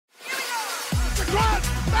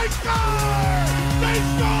They score! They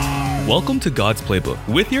score! Welcome to God's Playbook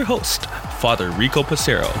with your host, Father Rico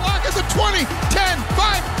Passero. Lock at the 20, 10,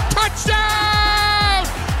 5, touchdown!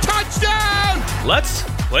 Touchdown! Let's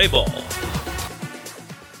play ball.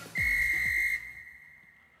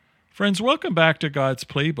 Friends, welcome back to God's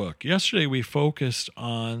Playbook. Yesterday we focused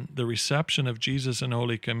on the reception of Jesus in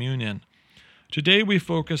Holy Communion. Today we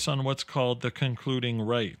focus on what's called the concluding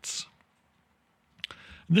rites.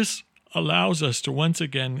 This allows us to once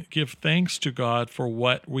again give thanks to God for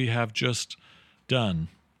what we have just done,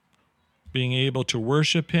 being able to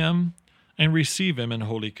worship Him and receive Him in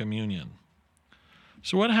Holy Communion.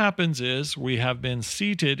 So what happens is we have been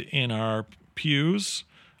seated in our pews,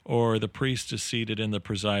 or the priest is seated in the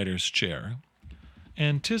presider's chair,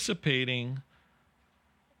 anticipating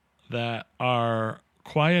that our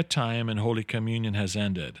quiet time in Holy Communion has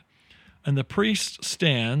ended. And the priest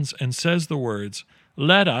stands and says the words,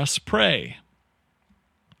 "Let us pray."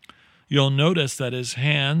 You'll notice that his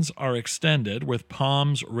hands are extended with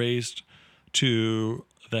palms raised to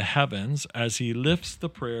the heavens as he lifts the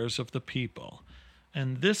prayers of the people.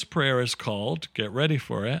 And this prayer is called, get ready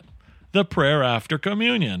for it, the prayer after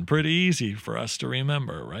communion. Pretty easy for us to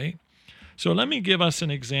remember, right? So let me give us an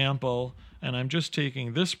example, and I'm just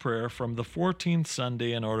taking this prayer from the 14th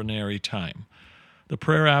Sunday in Ordinary Time. The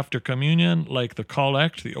prayer after communion, like the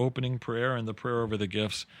collect, the opening prayer, and the prayer over the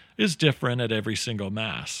gifts, is different at every single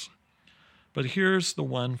Mass. But here's the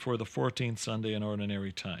one for the 14th Sunday in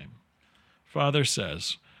Ordinary Time. Father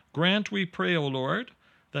says, "Grant, we pray, O Lord,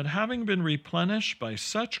 that having been replenished by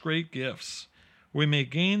such great gifts, we may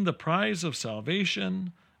gain the prize of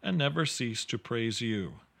salvation and never cease to praise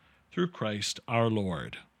you. Through Christ our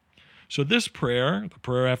Lord." So this prayer, the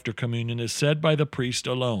prayer after communion, is said by the priest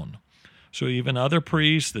alone. So even other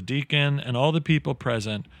priests, the deacon, and all the people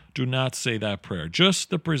present do not say that prayer. Just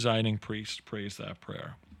the presiding priest prays that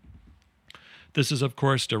prayer. This is, of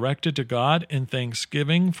course, directed to God in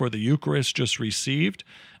thanksgiving for the Eucharist just received,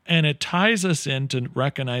 and it ties us in to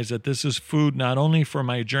recognize that this is food not only for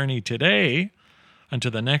my journey today,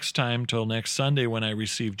 until the next time, till next Sunday when I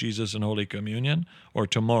receive Jesus in Holy Communion, or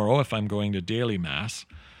tomorrow if I'm going to daily Mass,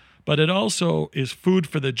 but it also is food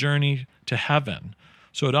for the journey to heaven.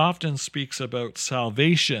 So it often speaks about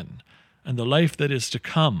salvation and the life that is to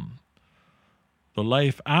come, the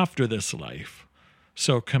life after this life.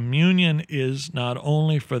 So communion is not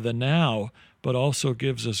only for the now, but also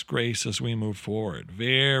gives us grace as we move forward.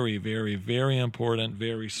 Very, very, very important,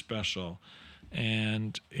 very special,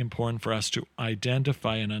 and important for us to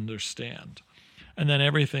identify and understand. And then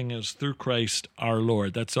everything is through Christ our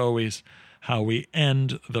Lord. That's always how we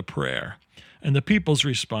end the prayer. And the people's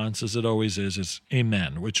response, as it always is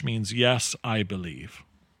amen, which means, yes, I believe.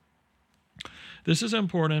 This is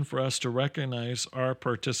important for us to recognize our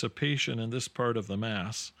participation in this part of the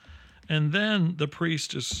Mass. And then the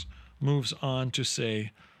priest moves on to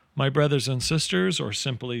say, "My brothers and sisters," or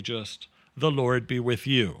simply just, "The Lord be with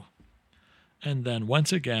you." And then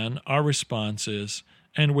once again, our response is,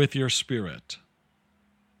 "And with your spirit."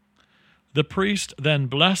 The priest then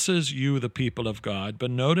blesses you, the people of God, but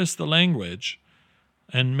notice the language,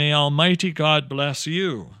 "And may Almighty God bless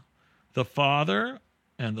you, the Father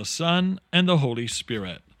and the Son and the Holy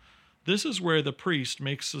Spirit." This is where the priest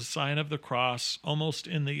makes the sign of the cross almost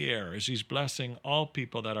in the air as he's blessing all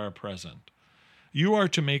people that are present. You are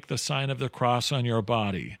to make the sign of the cross on your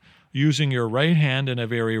body, using your right hand in a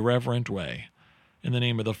very reverent way. In the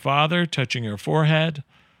name of the Father, touching your forehead,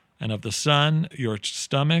 and of the Son, your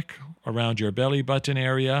stomach, around your belly button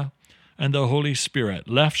area, and the Holy Spirit,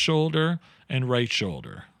 left shoulder and right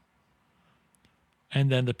shoulder.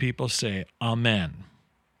 And then the people say, "Amen."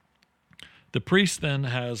 The priest then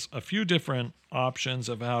has a few different options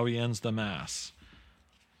of how he ends the Mass.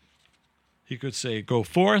 He could say, "Go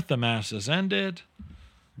forth, the Mass is ended.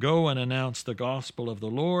 Go and announce the gospel of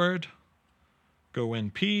the Lord. Go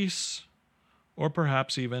in peace." Or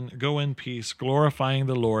perhaps even, "Go in peace, glorifying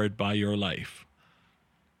the Lord by your life."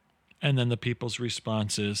 And then the people's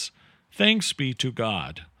response is, "Thanks be to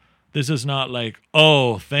God." This is not like,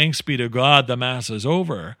 "Oh, thanks be to God, the Mass is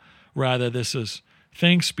over." Rather, this is,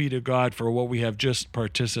 "Thanks be to God for what we have just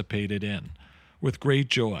participated in. With great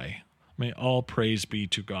joy, may all praise be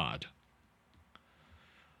to God."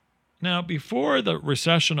 Now, before the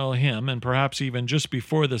recessional hymn, and perhaps even just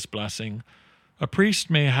before this blessing, a priest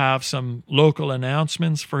may have some local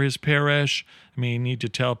announcements for his parish, may need to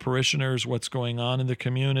tell parishioners what's going on in the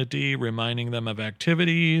community, reminding them of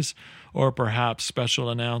activities, or perhaps special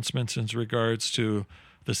announcements in regards to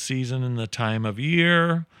the season and the time of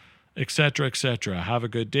year, etc., etc. Have a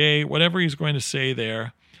good day, whatever he's going to say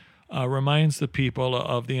there. reminds the people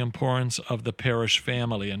of the importance of the parish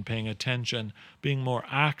family and paying attention, being more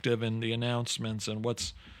active in the announcements and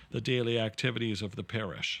what's the daily activities of the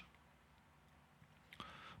parish.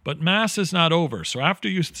 But Mass is not over. So after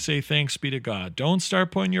you say thanks be to God, don't start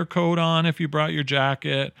putting your coat on if you brought your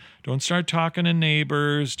jacket. Don't start talking to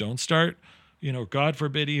neighbors. Don't start, God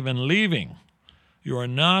forbid, even leaving. You are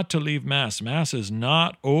not to leave Mass. Mass is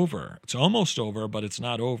not over. It's almost over, but it's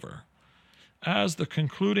not over. As the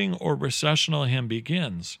concluding or recessional hymn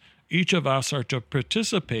begins, each of us are to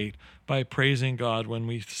participate by praising God when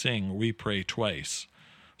we sing, we pray twice.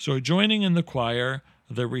 So joining in the choir,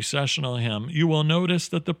 the recessional hymn, you will notice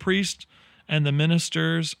that the priest and the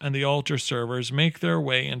ministers and the altar servers make their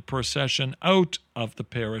way in procession out of the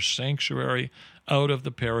parish sanctuary, out of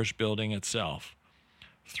the parish building itself,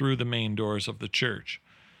 through the main doors of the church.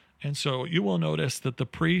 And so you will notice that the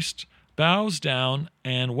priest bows down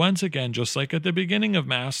and once again, just like at the beginning of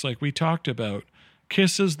Mass, like we talked about,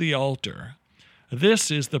 kisses the altar.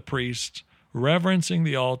 This is the priest reverencing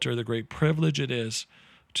the altar, the great privilege it is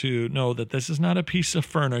to know that this is not a piece of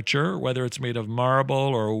furniture, whether it's made of marble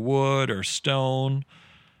or wood or stone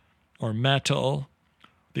or metal.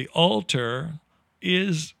 The altar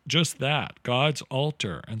is just that, God's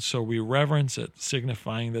altar. And so we reverence it,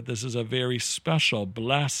 signifying that this is a very special,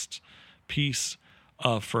 blessed piece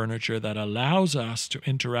of furniture that allows us to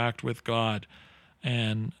interact with God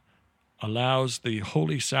and allows the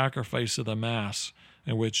holy sacrifice of the Mass,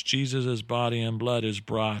 in which Jesus' body and blood is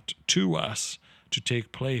brought to us, to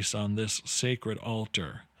take place on this sacred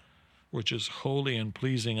altar, which is holy and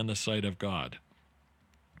pleasing in the sight of God.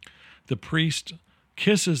 The priest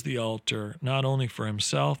kisses the altar not only for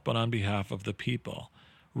himself, but on behalf of the people,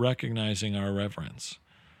 recognizing our reverence.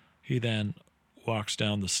 He then walks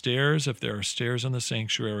down the stairs, if there are stairs in the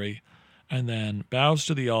sanctuary, and then bows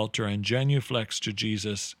to the altar and genuflects to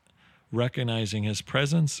Jesus, recognizing his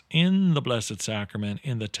presence in the Blessed Sacrament,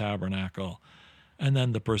 in the tabernacle. And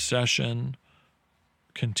then the procession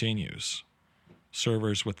continues.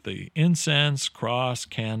 Servers with the incense, cross,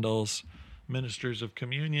 candles, ministers of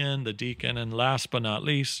communion, the deacon, and last but not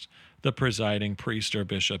least, the presiding priest or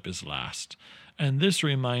bishop is last. And this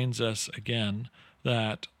reminds us again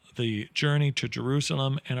that the journey to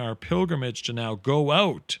Jerusalem and our pilgrimage to now go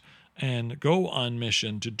out and go on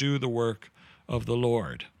mission to do the work of the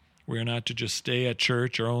Lord. We are not to just stay at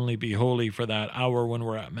church or only be holy for that hour when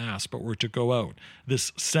we're at Mass, but we're to go out.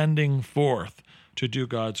 This sending forth to do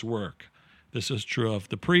God's work. This is true of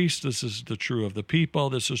the priest. This is true of the people.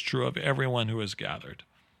 This is true of everyone who is gathered.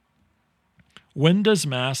 When does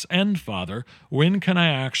Mass end, Father? When can I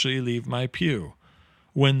actually leave my pew?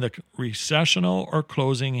 When the recessional or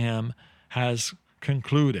closing hymn has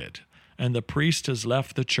concluded and the priest has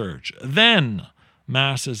left the church. Then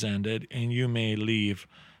Mass is ended and you may leave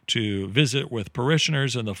to visit with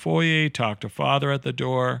parishioners in the foyer, talk to Father at the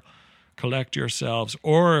door, collect yourselves,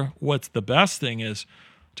 or what's the best thing is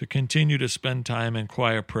to continue to spend time in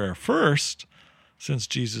quiet prayer first, since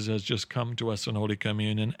Jesus has just come to us in Holy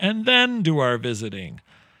Communion, and then do our visiting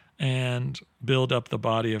and build up the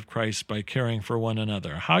body of Christ by caring for one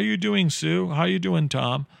another. How you doing, Sue? How you doing,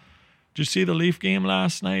 Tom? Did you see the Leaf game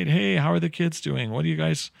last night? Hey, how are the kids doing? What do you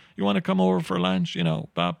guys, you want to come over for lunch?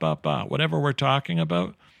 Whatever we're talking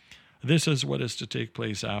about. This is what is to take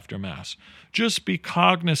place after Mass. Just be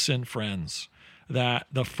cognizant, friends, that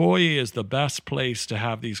the foyer is the best place to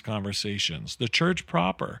have these conversations. The church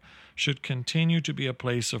proper should continue to be a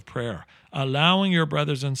place of prayer, allowing your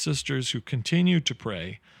brothers and sisters who continue to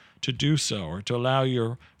pray to do so, or to allow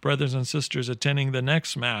your brothers and sisters attending the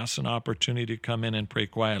next Mass an opportunity to come in and pray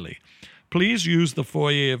quietly. Please use the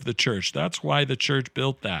foyer of the church. That's why the church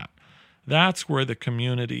built that. That's where the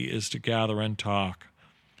community is to gather and talk.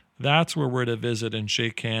 That's where we're to visit and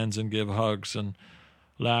shake hands and give hugs and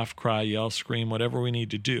laugh, cry, yell, scream, whatever we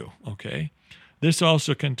need to do, okay? This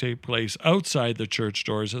also can take place outside the church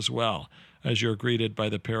doors as well, as you're greeted by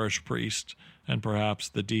the parish priest and perhaps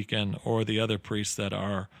the deacon or the other priests that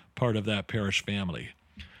are part of that parish family.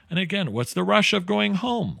 And again, what's the rush of going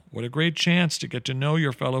home? What a great chance to get to know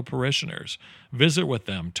your fellow parishioners, visit with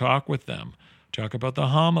them, talk about the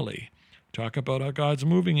homily, talk about how God's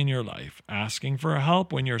moving in your life, asking for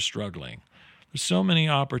help when you're struggling. There's so many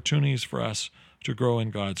opportunities for us to grow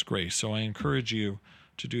in God's grace. So I encourage you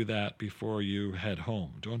to do that before you head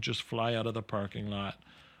home. Don't just fly out of the parking lot.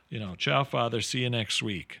 Ciao, Father, see you next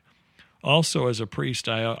week. Also, as a priest,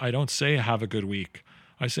 I don't say have a good week.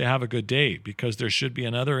 I say have a good day, because there should be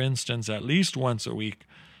another instance at least once a week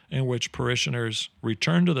in which parishioners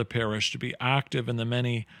return to the parish to be active in the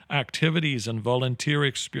many activities and volunteer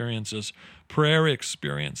experiences, prayer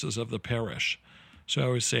experiences of the parish. So I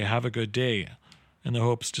always say, have a good day, in the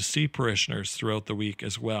hopes to see parishioners throughout the week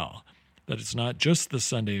as well. That it's not just the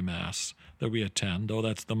Sunday Mass that we attend, though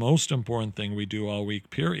that's the most important thing we do all week,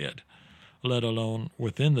 period, let alone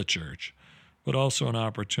within the church, but also an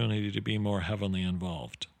opportunity to be more heavenly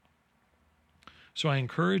involved. So I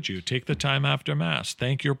encourage you, take the time after Mass.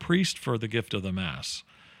 Thank your priest for the gift of the Mass.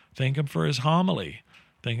 Thank him for his homily.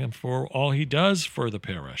 Thank him for all he does for the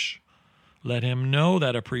parish. Let him know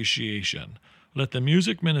that appreciation. Let the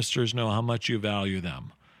music ministers know how much you value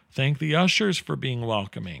them. Thank the ushers for being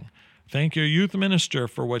welcoming. Thank your youth minister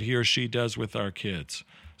for what he or she does with our kids.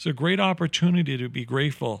 It's a great opportunity to be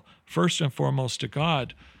grateful, first and foremost, to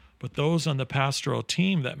God, but those on the pastoral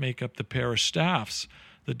team that make up the parish staffs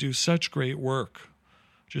that do such great work.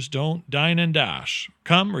 Just don't dine and dash.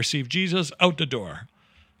 Come, receive Jesus, out the door.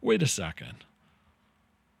 Wait a second.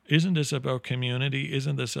 Isn't this about community?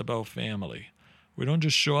 Isn't this about family? We don't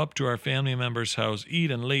just show up to our family member's house,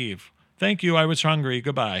 eat and leave. Thank you, I was hungry,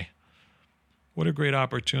 goodbye. What a great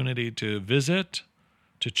opportunity to visit,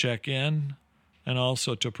 to check in, and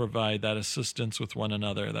also to provide that assistance with one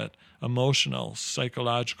another, that emotional,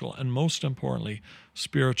 psychological, and most importantly,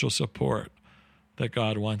 spiritual support that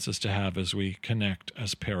God wants us to have as we connect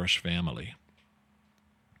as parish family.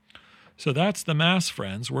 So that's the Mass,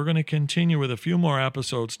 friends. We're going to continue with a few more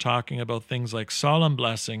episodes talking about things like solemn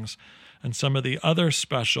blessings and some of the other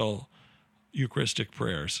special Eucharistic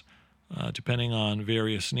prayers, depending on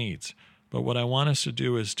various needs. But what I want us to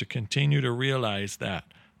do is to continue to realize that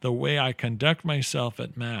the way I conduct myself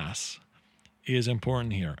at Mass is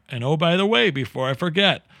important here. And oh, by the way, before I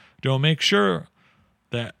forget, don't make sure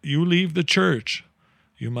that you leave the church.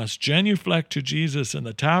 You must genuflect to Jesus in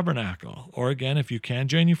the tabernacle. Or again, if you can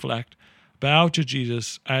genuflect, bow to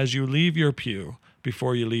Jesus as you leave your pew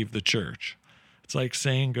before you leave the church. It's like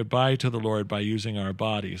saying goodbye to the Lord by using our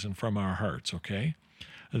bodies and from our hearts, okay?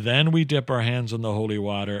 Then we dip our hands in the holy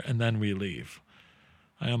water, and then we leave.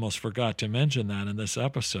 I almost forgot to mention that in this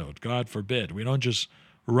episode. God forbid. We don't just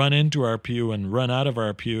run into our pew and run out of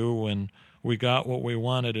our pew when we got what we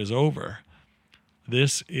wanted is over.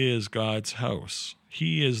 This is God's house.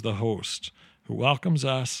 He is the host who welcomes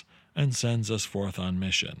us and sends us forth on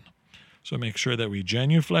mission. So make sure that we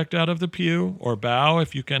genuflect out of the pew, or bow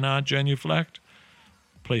if you cannot genuflect.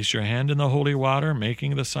 Place your hand in the holy water,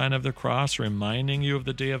 making the sign of the cross, reminding you of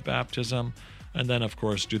the day of baptism, and then, of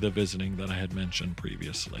course, do the visiting that I had mentioned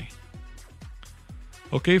previously.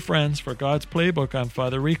 Okay, friends, for God's Playbook, I'm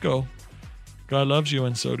Father Rico. God loves you,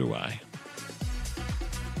 and so do I.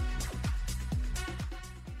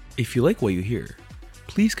 If you like what you hear,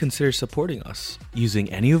 please consider supporting us using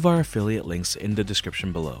any of our affiliate links in the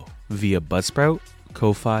description below via Buzzsprout,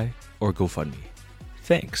 Ko-Fi, or GoFundMe.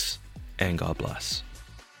 Thanks, and God bless.